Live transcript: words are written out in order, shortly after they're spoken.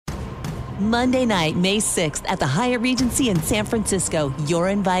Monday night, May 6th at the Hyatt Regency in San Francisco. You're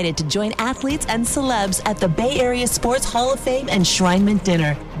invited to join athletes and celebs at the Bay Area Sports Hall of Fame Enshrinement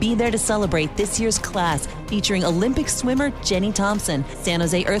Dinner. Be there to celebrate this year's class, featuring Olympic swimmer Jenny Thompson, San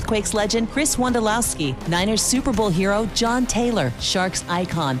Jose Earthquakes legend Chris Wondolowski, Niners Super Bowl hero John Taylor, Sharks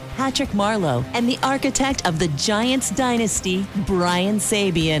icon Patrick Marleau, and the architect of the Giants dynasty, Brian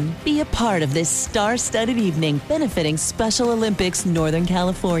Sabian. Be a part of this star-studded evening benefiting Special Olympics Northern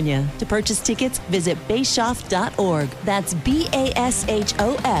California. To purchase tickets, visit bashoff.org. That's BASHOF.org.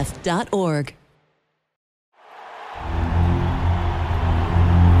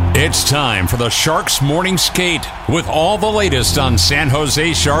 It's time for the Sharks Morning Skate with all the latest on San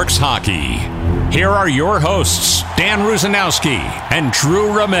Jose Sharks hockey. Here are your hosts, Dan Rusanowski and Drew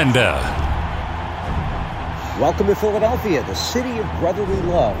Remenda. Welcome to Philadelphia, the city of brotherly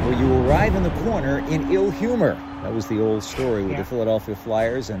love, where you arrive in the corner in ill humor. That was the old story with the Philadelphia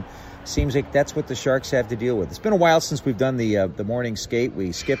Flyers, and seems like that's what the Sharks have to deal with. It's been a while since we've done the morning skate.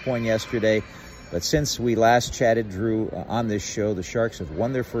 We skipped one yesterday. But since we last chatted, Drew, on this show, the Sharks have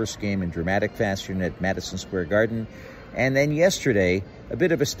won their first game in dramatic fashion at Madison Square Garden. And then yesterday, a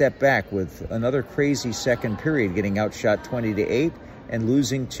bit of a step back with another crazy second period, getting outshot 20-8 and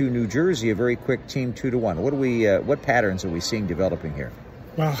losing to New Jersey, a very quick team 2-1. What patterns are we seeing developing here?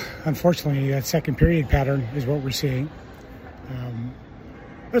 Well, unfortunately, that second period pattern is what we're seeing.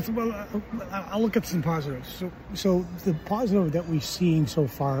 I'll look at some positives. So the positive that we've seen so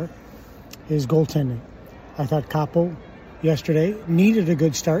far is goaltending. I thought Capo yesterday needed a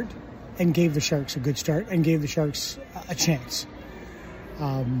good start and gave the Sharks a good start and gave the Sharks a chance.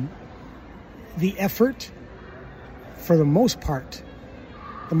 The effort, for the most part,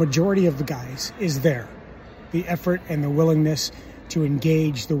 the majority of the guys is there. The effort and the willingness to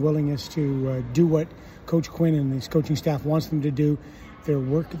engage, the willingness to do what Coach Quinn and his coaching staff wants them to do. Their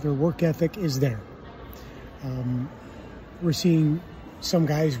work ethic is there. We're seeing some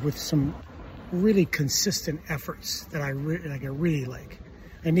guys with some really consistent efforts that I really like.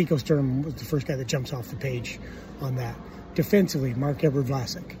 And Nico Sturm was the first guy that jumps off the page on that. Defensively, Marc-Edouard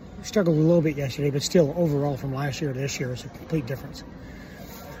Vlasic struggled a little bit yesterday, but still, overall, from last year to this year, it's a complete difference.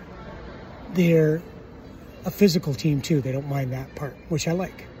 They're a physical team, too. They don't mind that part, which I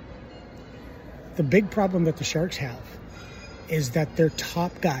like. The big problem that the Sharks have is that their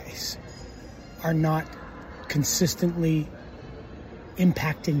top guys are not consistently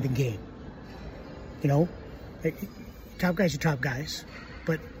impacting the game. You know, top guys are top guys,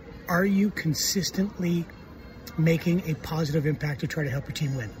 but are you consistently making a positive impact to try to help your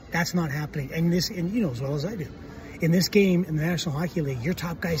team win? That's not happening. And you know as well as I do. In this game, in the National Hockey League, your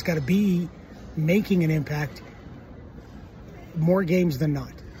top guys got to be making an impact more games than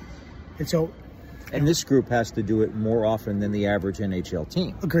not. And this group has to do it more often than the average NHL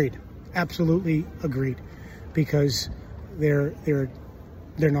team. Agreed. Absolutely agreed. Because they're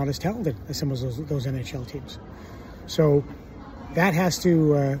not as talented as some of those NHL teams. So that has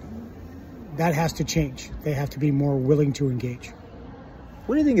to change. They have to be more willing to engage.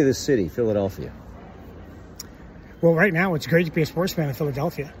 What do you think of this city, Philadelphia? Well, right now it's great to be a sports fan in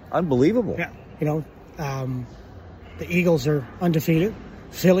Philadelphia. Unbelievable. Yeah. You know, the Eagles are undefeated.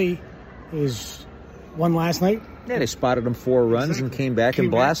 Philly won last night. Yeah, they spotted them 4 runs and came back and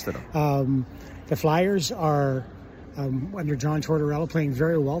blasted them. The Flyers are under John Tortorella playing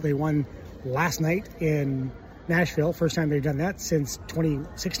very well. They won last night in Nashville. First time they've done that since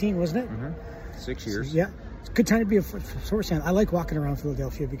 2016, wasn't it? Mm-hmm. 6 years. Yeah. It's a good time to be a sports fan. I like walking around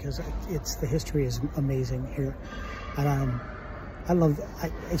Philadelphia because the history is amazing here. And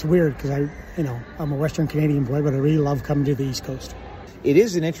it's weird because I'm a Western Canadian boy, but I really love coming to the East Coast. It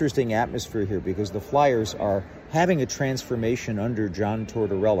is an interesting atmosphere here because the Flyers are having a transformation under John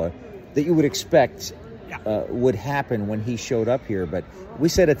Tortorella that you would expect would happen when he showed up here. But we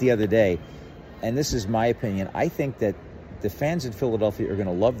said it the other day, and this is my opinion, I think that the fans in Philadelphia are going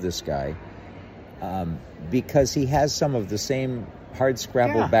to love this guy because he has some of the same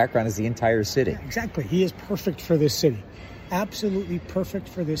hard-scrabble background as the entire city. Yeah, exactly. He is perfect for this city. Absolutely perfect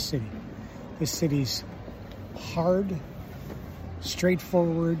for this city. This city's hard,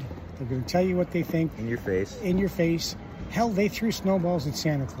 straightforward. They're going to tell you what they think. In your face. Hell, they threw snowballs at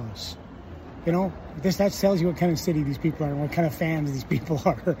Santa Claus. You know, that tells you what kind of city these people are and what kind of fans these people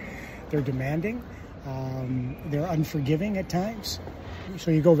are. They're demanding. They're unforgiving at times.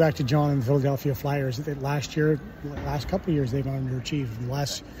 So you go back to John and the Philadelphia Flyers. That last couple of years, they've underachieved.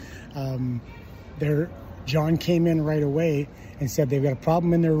 John came in right away and said they've got a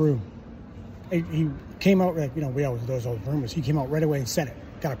problem in their room. He came out, we always those old rumors. He came out right away and said it.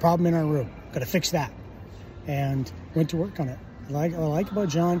 Got a problem in our room. Got to fix that. And went to work on it. What I like about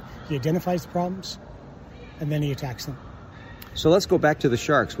John, he identifies the problems, and then he attacks them. So let's go back to the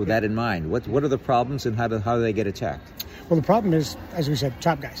Sharks with that in mind. What are the problems, and how do they get attacked? Well, the problem is, as we said,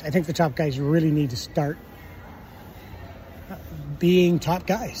 top guys. I think the top guys really need to start being top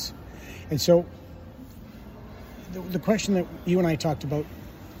guys. And so the question that you and I talked about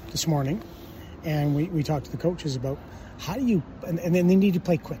this morning, and we talked to the coaches about, how do you, and then they need to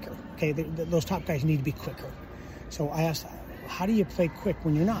play quicker. Okay, those top guys need to be quicker. So I asked, how do you play quick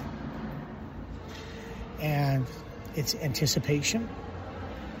when you're not? And it's anticipation.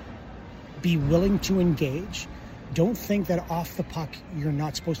 Be willing to engage. Don't think that off the puck you're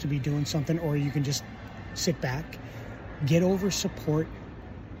not supposed to be doing something, or you can just sit back. Get over support,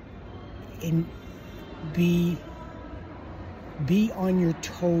 and be on your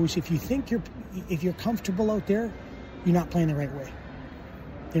toes. If you think if you're comfortable out there, you're not playing the right way.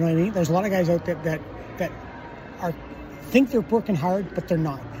 You know what I mean? There's a lot of guys out there that think they're working hard, but they're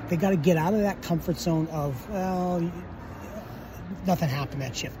not. They got to get out of that comfort zone of, well, nothing happened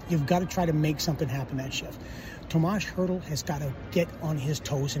that shift. You've got to try to make something happen that shift. Tomas Hertl has got to get on his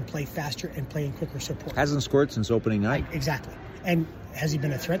toes and play faster and play in quicker support. Hasn't scored since opening night. Exactly. And has he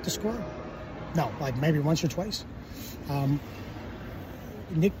been a threat to score? No, like maybe once or twice.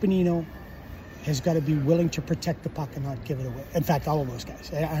 Nick Bonino has got to be willing to protect the puck and not give it away. In fact, all of those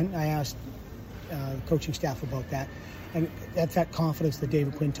guys. I asked the coaching staff about that, and that's that confidence that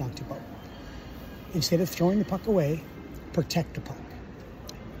David Quinn talked about. Instead of throwing the puck away, protect the puck.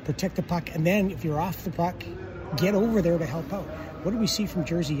 Protect the puck, and then if you're off the puck, get over there to help out. What did we see from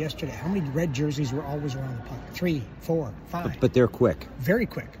Jersey yesterday? How many red jerseys were always around the puck? 3, 4, 5. But they're quick. Very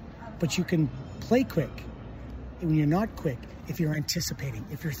quick. But you can play quick when you're not quick if you're anticipating,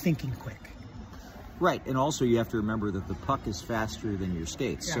 if you're thinking quick. Right, and also you have to remember that the puck is faster than your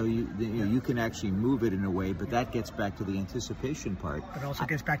skates, so you can actually move it in a way, but that gets back to the anticipation part. But also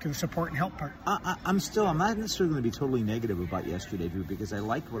gets back to the support and help part. I'm not necessarily going to be totally negative about yesterday, Drew, because I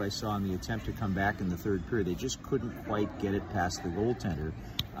liked what I saw in the attempt to come back in the third period. They just couldn't quite get it past the goaltender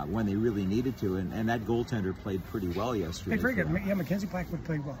when they really needed to, and that goaltender played pretty well yesterday. Very good. Yeah, Mackenzie Blackwood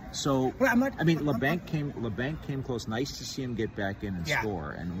played well. So, LeBanc came close. Nice to see him get back in and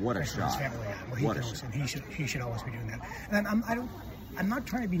score, and what a shot. What a shot. And he should always be doing that. And I'm not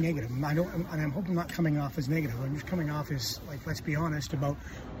trying to be negative. And I'm hoping I'm not coming off as negative. I'm just coming off as, like, let's be honest about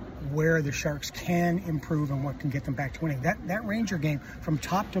where the Sharks can improve and what can get them back to winning. That Ranger game, from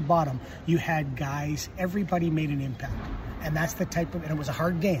top to bottom, you had guys, everybody made an impact. And that's the type of, and it was a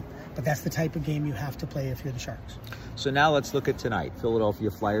hard game, but that's the type of game you have to play if you're the Sharks. So now let's look at tonight.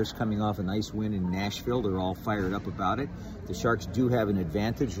 Philadelphia Flyers coming off a nice win in Nashville. They're all fired up about it. The Sharks do have an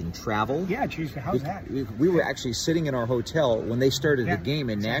advantage in travel. Yeah, geez, how's that? We were actually sitting in our hotel when they started the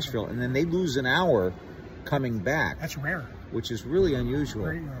game in Nashville, and then they lose an hour coming back. That's rare. Which is really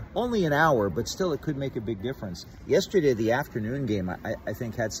unusual. Only an hour, but still it could make a big difference. Yesterday, the afternoon game, I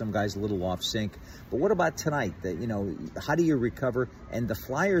think, had some guys a little off sync. But what about tonight? How do you recover? And the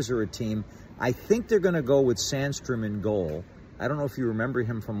Flyers are a team, I think they're going to go with Sandstrom in goal. I don't know if you remember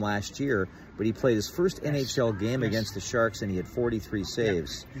him from last year, but he played his first NHL game against the Sharks, and he had 43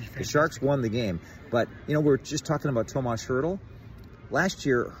 saves. The Sharks won the game. But, we're just talking about Tomas Hertl. Last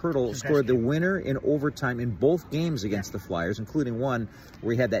year, Hertl scored the winner in overtime in both games against the Flyers, including one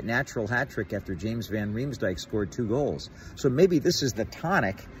where he had that natural hat trick after James Van Riemsdyk scored 2 goals. So maybe this is the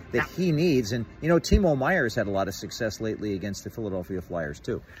tonic that he needs. And, Timo Meier's had a lot of success lately against the Philadelphia Flyers,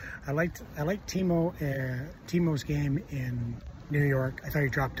 too. I liked Timo's game in New York. I thought he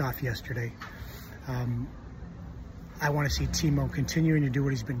dropped off yesterday. I want to see Timo continuing to do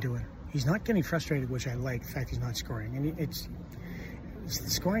what he's been doing. He's not getting frustrated, which I like, the fact he's not scoring. And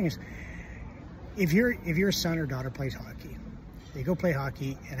scoring is, if your son or daughter plays hockey, they go play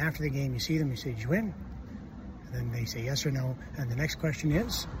hockey, and after the game you see them, you say, did you win? And then they say yes or no, and the next question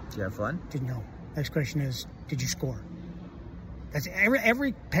is, did you have fun? No. Next question is, did you score? That's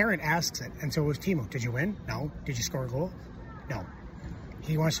every parent asks it, and so was Timo. Did you win? No. Did you score a goal? No.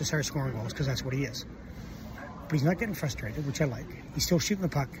 He wants to start scoring goals because that's what he is. But he's not getting frustrated, which I like. He's still shooting the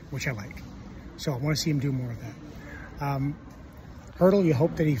puck, which I like. So I want to see him do more of that. Hertl, you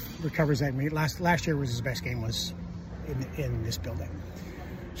hope that he recovers that. Last year was his best game, was in this building.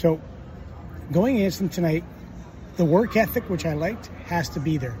 So going against them tonight, the work ethic, which I liked, has to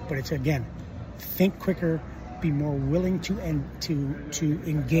be there. But it's, again, think quicker, be more willing to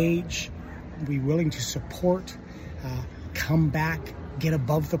engage, be willing to support, come back, get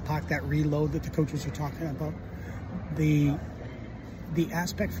above the puck, that reload that the coaches are talking about. The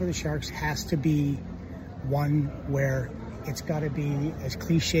aspect for the Sharks has to be one where it's got to be, as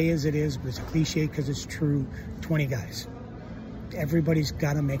cliche as it is, but it's a cliche because it's true, 20 guys. impact. Everybody's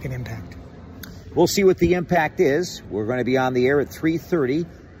got to make an impact. We'll see what the impact is. We're going to be on the air at 3:30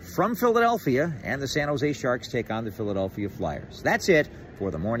 from Philadelphia, and the San Jose Sharks take on the Philadelphia Flyers. That's it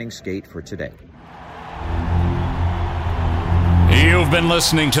for the Morning Skate for today. You've been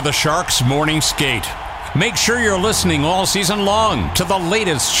listening to the Sharks Morning Skate. Make sure you're listening all season long to the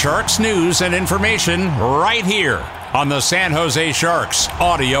latest Sharks news and information right here on the San Jose Sharks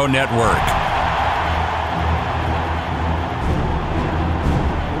Audio Network.